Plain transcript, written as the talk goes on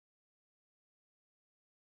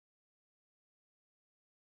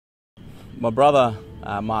My brother,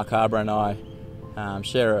 Marc Harbrow, and I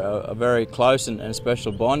share a very close and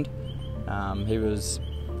special bond. He was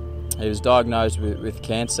diagnosed with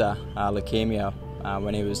cancer, leukaemia,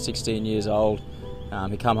 when he was 16 years old.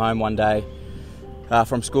 He come home one day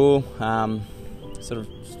from school, sort of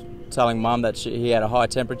telling Mum that he had a high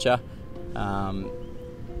temperature,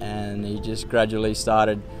 and he just gradually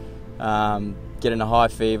started getting a high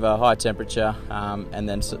fever, high temperature, and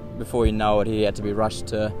then before you know it, he had to be rushed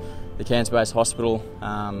to the Cairns-based hospital,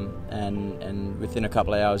 and within a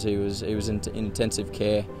couple of hours he was in intensive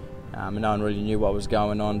care, and no one really knew what was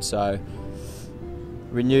going on. So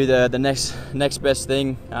we knew the next best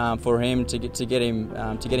thing for him to get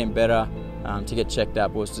him better, to get checked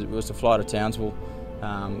up, was to fly to Townsville,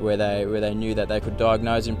 where they knew that they could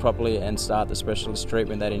diagnose him properly and start the specialist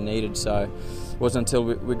treatment that he needed. So it wasn't until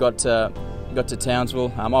we got to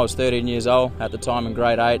Townsville. I was 13 years old at the time, in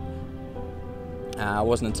grade 8. It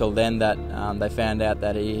wasn't until then that they found out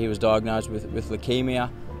that he was diagnosed with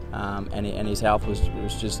leukaemia, and his health was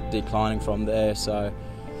just declining from there. So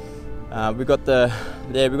we got the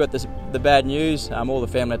bad news. All the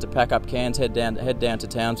family had to pack up Cairns, head down to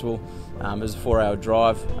Townsville. It was a 4-hour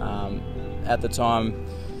drive. At the time,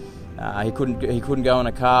 he couldn't go in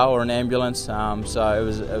a car or an ambulance. So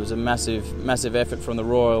it was a massive effort from the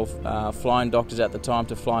Royal Flying Doctors at the time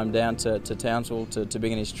to fly him down to Townsville to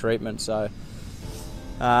begin his treatment. So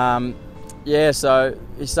so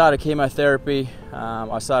he started chemotherapy.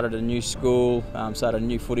 I started a new school, started a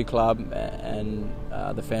new footy club, and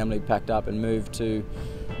the family packed up and moved to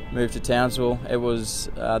Townsville. It was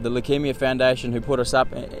the Leukaemia Foundation who put us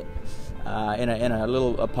up in a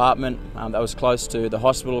little apartment that was close to the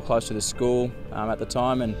hospital, close to the school at the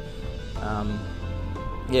time. And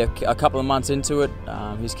a couple of months into it,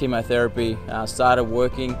 his chemotherapy started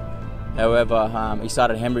working. However, he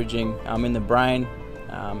started hemorrhaging in the brain,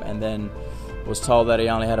 and then was told that he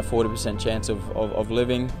only had a 40% chance of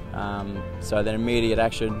living. So then immediate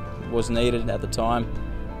action was needed at the time,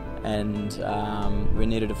 and we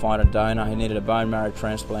needed to find a donor. He needed a bone marrow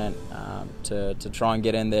transplant to try and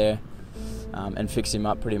get in there and fix him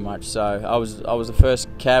up pretty much. So I was the first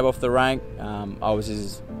cab off the rank. I was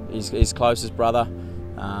his closest brother,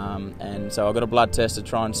 and so I got a blood test to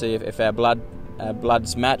try and see if our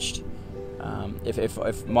bloods matched.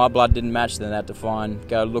 If my blood didn't match, then I had to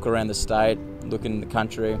go look around the state, look in the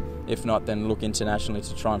country. If not, then look internationally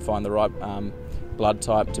to try and find the right blood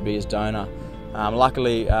type to be his donor.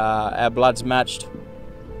 Luckily, our bloods matched.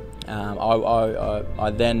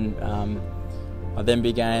 I then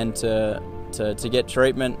began to get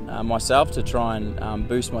treatment myself to try and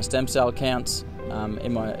boost my stem cell counts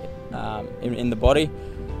in the body.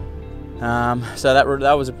 So that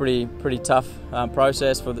was a pretty tough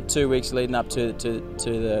process for the 2 weeks leading up to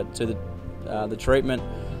the treatment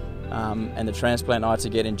and the transplant. I had to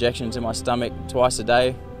get injections in my stomach twice a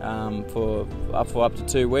day for up to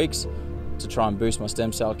 2 weeks to try and boost my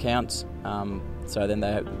stem cell counts. So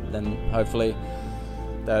then hopefully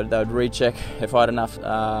they would recheck if I had enough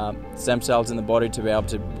stem cells in the body to be able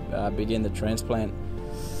to begin the transplant.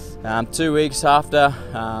 2 weeks after,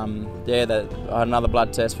 I had another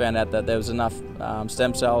blood test, found out that there was enough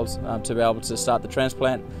stem cells to be able to start the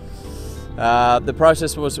transplant. The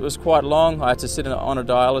process was quite long. I had to sit on a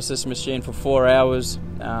dialysis machine for 4 hours,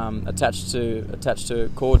 attached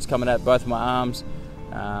to cords coming out both my arms.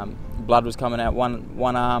 Blood was coming out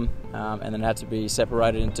one arm, and then had to be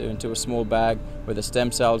separated into a small bag where the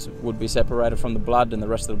stem cells would be separated from the blood, and the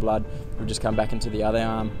rest of the blood would just come back into the other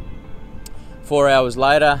arm. 4 hours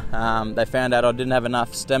later, they found out I didn't have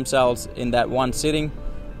enough stem cells in that one sitting.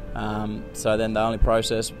 So then the only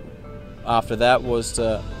process after that was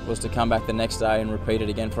to come back the next day and repeat it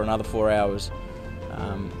again for another 4 hours.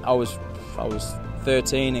 I was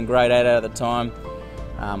 13 in grade 8 at the time.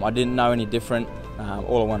 I didn't know any different.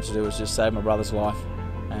 All I wanted to do was just save my brother's life,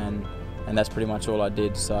 and that's pretty much all I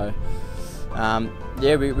did. So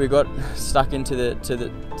we got stuck into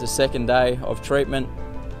the second day of treatment.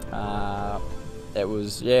 It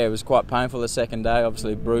was quite painful the second day.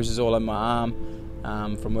 Obviously bruises all over my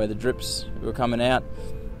arm from where the drips were coming out.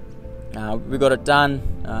 We got it done,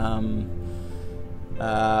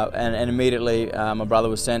 and immediately my brother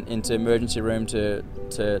was sent into emergency room to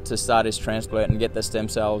start his transplant and get the stem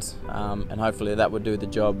cells, and hopefully that would do the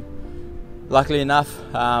job. Luckily enough,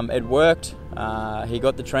 it worked. He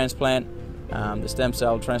got the transplant. The stem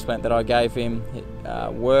cell transplant that I gave him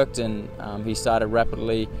worked, and he started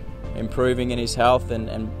rapidly improving in his health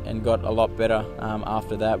and got a lot better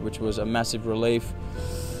after that, which was a massive relief.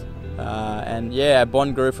 Our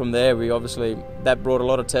bond grew from there. That brought a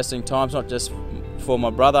lot of testing times, not just for my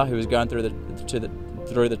brother who was going through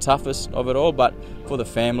through the toughest of it all, but for the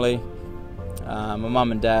family, my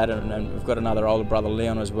mum and dad, and we've got another older brother,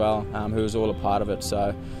 Leon, as well, who was all a part of it.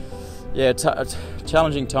 So yeah,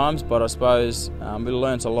 challenging times, but I suppose we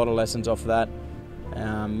learnt a lot of lessons off that.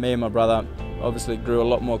 Me and my brother obviously grew a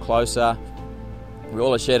lot more closer. We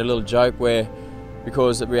always shared a little joke where,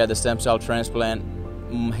 because we had the stem cell transplant,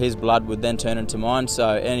 his blood would then turn into mine, so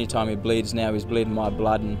anytime he bleeds now, he's bleeding my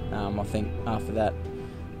blood, and I think after that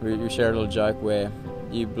we share a little joke where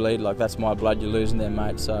you bleed, like that's my blood you're losing there,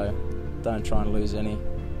 mate, so don't try and lose any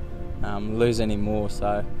more.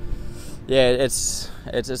 So yeah, it's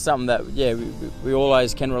something that we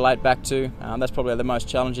always can relate back to. That's probably the most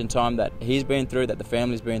challenging time that he's been through, that the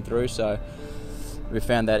family's been through, so we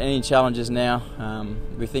found that any challenges now,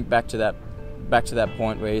 we think back to that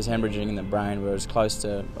point where he's hemorrhaging in the brain, where it was close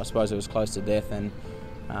to, I suppose it was close to death, and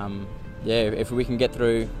yeah, if we can get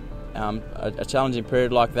through a challenging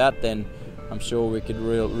period like that, then I'm sure we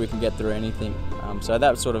can get through anything. So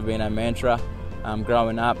that's sort of been our mantra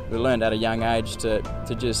growing up. We learned at a young age to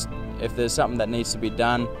just, if there's something that needs to be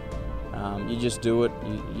done, you just do it.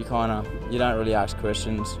 You don't really ask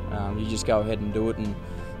questions. You just go ahead and do it, and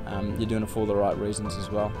you're doing it for the right reasons as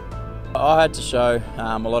well. I had to show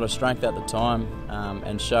a lot of strength at the time,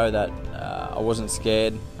 and show that I wasn't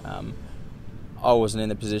scared. I wasn't in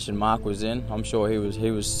the position Marc was in. I'm sure he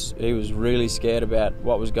was really scared about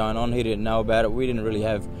what was going on. He didn't know about it. We didn't really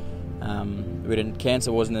have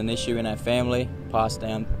cancer wasn't an issue in our family, passed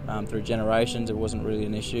down through generations. It wasn't really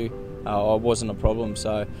an issue. It wasn't a problem.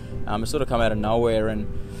 So it sort of come out of nowhere, and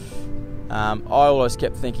I always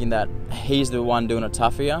kept thinking that he's the one doing it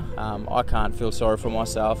tough here. I can't feel sorry for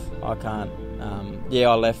myself. I can't.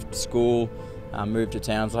 I left school, moved to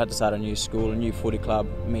Townsville. I had to start a new school, a new footy club,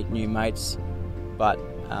 meet new mates. But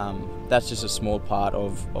that's just a small part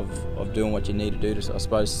of doing what you need to do to, I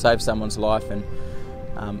suppose, save someone's life. And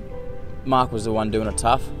Marc was the one doing it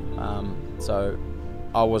tough. So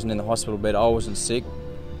I wasn't in the hospital bed. I wasn't sick.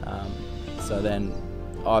 So then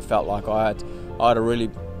I felt like I had a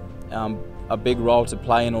really a big role to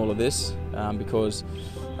play in all of this, because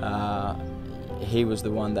he was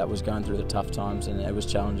the one that was going through the tough times, and it was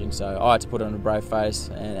challenging. So I had to put on a brave face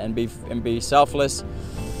and be selfless,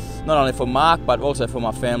 not only for Marc but also for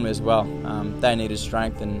my family as well. They needed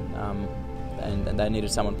strength, and they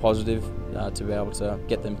needed someone positive to be able to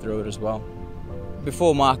get them through it as well.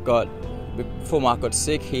 Before Marc got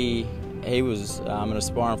sick, he was an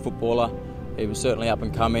aspiring footballer. He was certainly up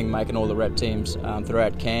and coming, making all the rep teams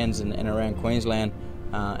throughout Cairns and around Queensland.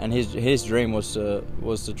 And his dream was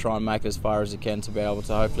to try and make it as far as he can, to be able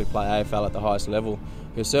to hopefully play AFL at the highest level.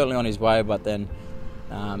 He was certainly on his way, but then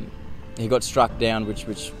he got struck down, which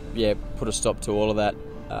put a stop to all of that.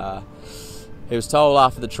 He was told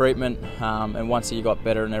after the treatment, and once he got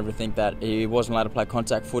better and everything, that he wasn't allowed to play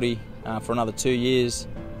contact footy for another 2 years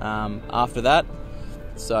after that.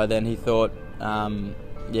 So then he thought,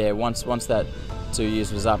 once that 2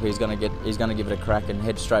 years was up, he's going to give it a crack and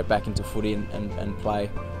head straight back into footy and play.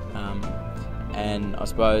 And I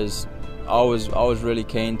suppose I was really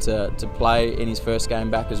keen to play in his first game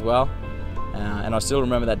back as well. And I still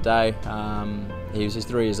remember that day. He was just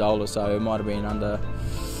 3 years older, so it might have been under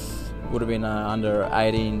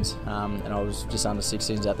 18s, and I was just under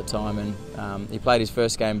 16s at the time. And he played his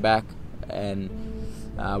first game back, and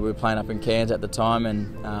we were playing up in Cairns at the time,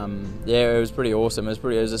 and it was pretty awesome. It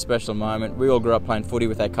was a special moment. We all grew up playing footy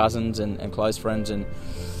with our cousins and close friends, and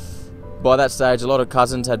by that stage a lot of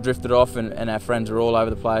cousins had drifted off, and our friends were all over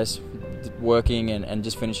the place, working and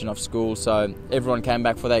just finishing off school. So everyone came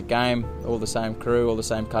back for that game. All the same crew, all the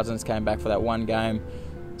same cousins came back for that one game,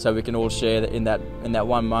 so we can all share in that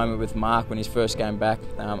one moment with Marc when his first came back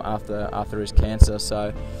after his cancer.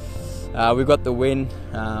 So we got the win.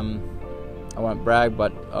 I won't brag,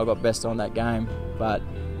 but I got best on that game. But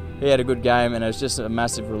he had a good game, and it was just a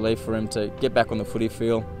massive relief for him to get back on the footy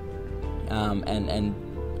field and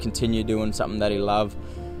continue doing something that he loved.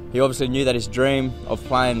 He obviously knew that his dream of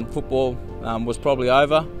playing football was probably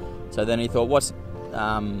over. So then he thought, what's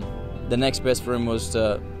the next best for him was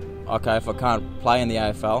to, okay, if I can't play in the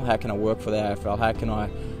AFL, how can I work for the AFL? How can I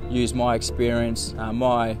use my experience,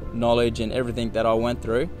 my knowledge and everything that I went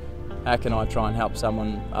through? How can I try and help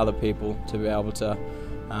other people to be able to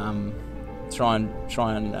try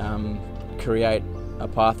and create a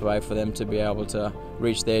pathway for them to be able to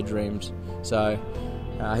reach their dreams? So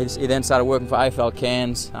he then started working for AFL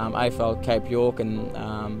Cairns, AFL Cape York, and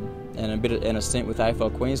a stint with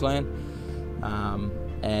AFL Queensland.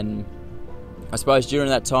 And I suppose during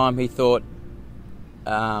that time he thought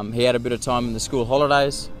he had a bit of time in the school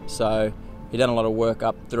holidays, so he done a lot of work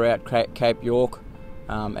up throughout Cape York.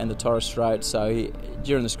 and the Torres Strait. So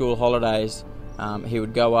during the school holidays, he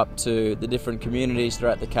would go up to the different communities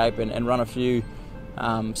throughout the Cape and run a few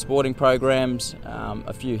sporting programs,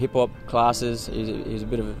 a few hip hop classes. He's a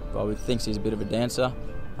bit of thinks he's a bit of a dancer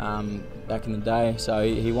back in the day. So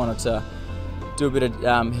he wanted to do a bit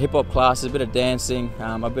of hip hop classes, a bit of dancing,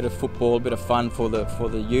 a bit of football, a bit of fun for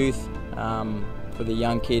the youth, for the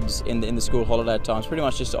young kids in the school holiday times. Pretty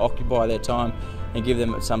much just to occupy their time and give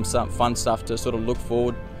them some fun stuff to sort of look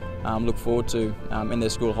forward to in their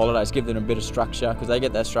school holidays. Give them a bit of structure, because they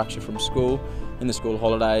get that structure from school in the school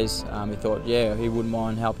holidays. He thought, yeah, he wouldn't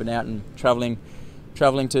mind helping out and travelling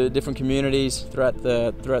to different communities throughout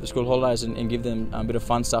the school holidays and give them a bit of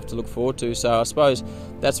fun stuff to look forward to. So I suppose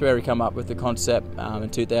that's where he came up with the concept in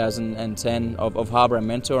 2010 of Harbrow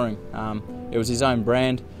Mentoring. It was his own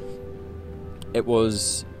brand. It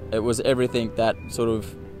was everything that sort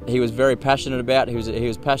of he was very passionate about. He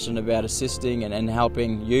was passionate about assisting and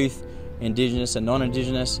helping youth, Indigenous and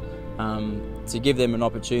non-Indigenous, to give them an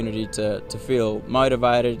opportunity to feel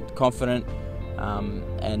motivated, confident,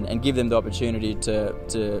 and give them the opportunity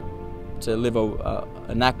to live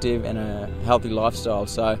an active and a healthy lifestyle.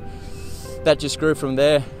 So that just grew from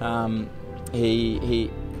there. He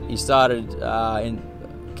started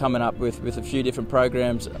coming up with a few different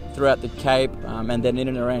programs throughout the Cape, and then in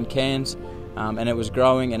and around Cairns, and it was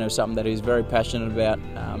growing, and it was something that he was very passionate about.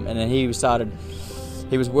 And then he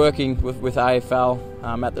was working with AFL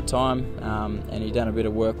at the time, and he'd done a bit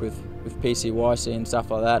of work with PCYC and stuff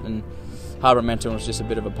like that. And Harbrow Mentoring was just a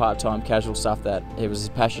bit of a part-time casual stuff that it was his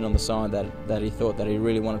passion on the side that he thought that he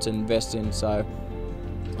really wanted to invest in. So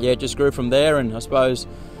yeah, it just grew from there, and I suppose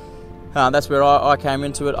that's where I came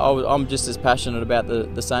into it. I'm just as passionate about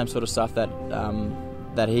the same sort of stuff that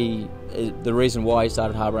he. The reason why he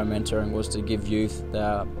started Harbrow Mentoring was to give youth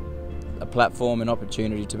a platform and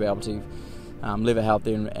opportunity to be able to live a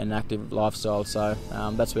healthy and active lifestyle. So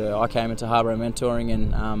that's where I came into Harbrow Mentoring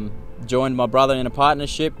and joined my brother in a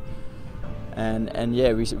partnership. And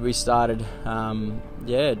yeah, we started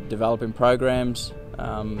developing programs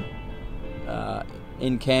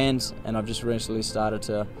in Cairns, and I've just recently started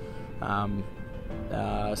to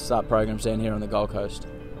start programs down here on the Gold Coast.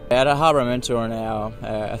 At Harbrow Mentoring,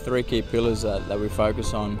 our three key pillars that we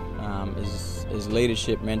focus on is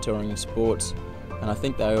leadership, mentoring and sports, and I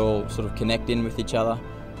think they all sort of connect in with each other,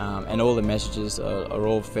 and all the messages are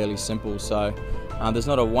all fairly simple. So there's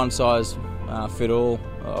not a one-size-fit-all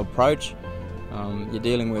approach. You're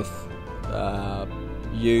dealing with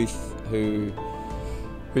youth who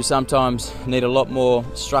sometimes need a lot more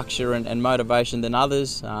structure and motivation than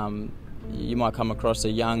others. You might come across a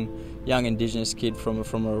young Indigenous kid from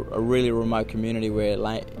a really remote community where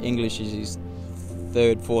English is his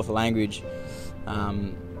third, fourth language,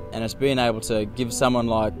 and it's being able to give someone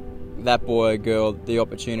like that boy or girl the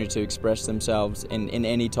opportunity to express themselves in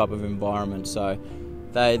any type of environment. So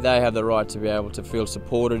they have the right to be able to feel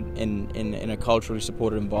supported in a culturally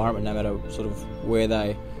supported environment, no matter sort of where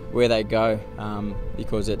they go,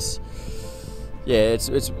 because it's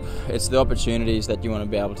the opportunities that you want to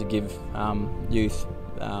be able to give youth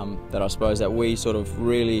that I suppose that we sort of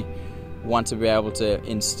really want to be able to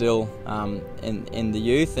instill in the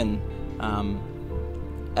youth. And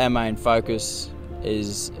our main focus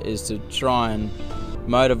is to try and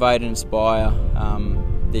motivate and inspire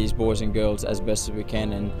these boys and girls as best as we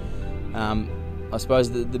can. And I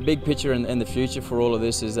suppose the big picture in the future for all of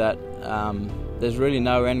this is that there's really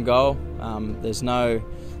no end goal. There's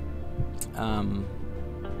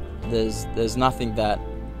nothing that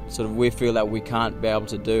sort of we feel that we can't be able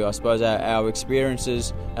to do. I suppose our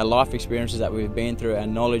experiences, our life experiences that we've been through, our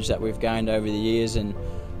knowledge that we've gained over the years, and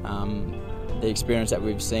the experience that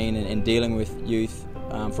we've seen in dealing with youth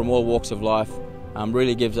from all walks of life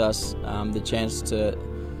really gives us the chance to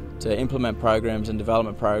implement programs and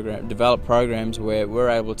develop programs where we're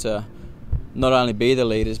able to not only be the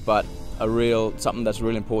leaders, but something that's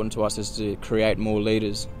really important to us is to create more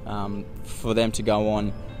leaders for them to go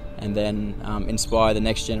on and then inspire the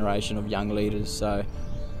next generation of young leaders. So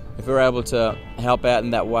if we're able to help out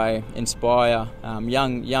in that way, inspire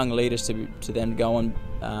young leaders to then go on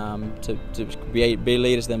to be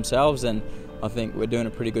leaders themselves, then I think we're doing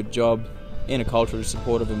a pretty good job in a culturally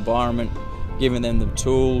supportive environment, giving them the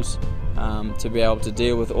tools to be able to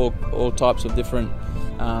deal with all types of different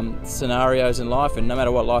scenarios in life. And no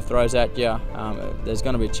matter what life throws at you, there's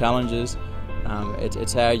going to be challenges.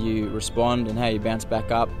 It's how you respond and how you bounce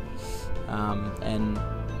back up. And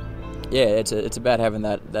yeah, it's about having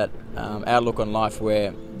that outlook on life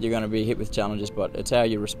where you're going to be hit with challenges, but it's how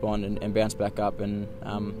you respond and bounce back up. And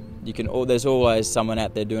there's always someone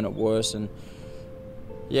out there doing it worse, and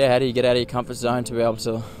how do you get out of your comfort zone to be able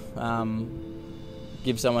to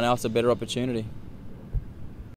give someone else a better opportunity?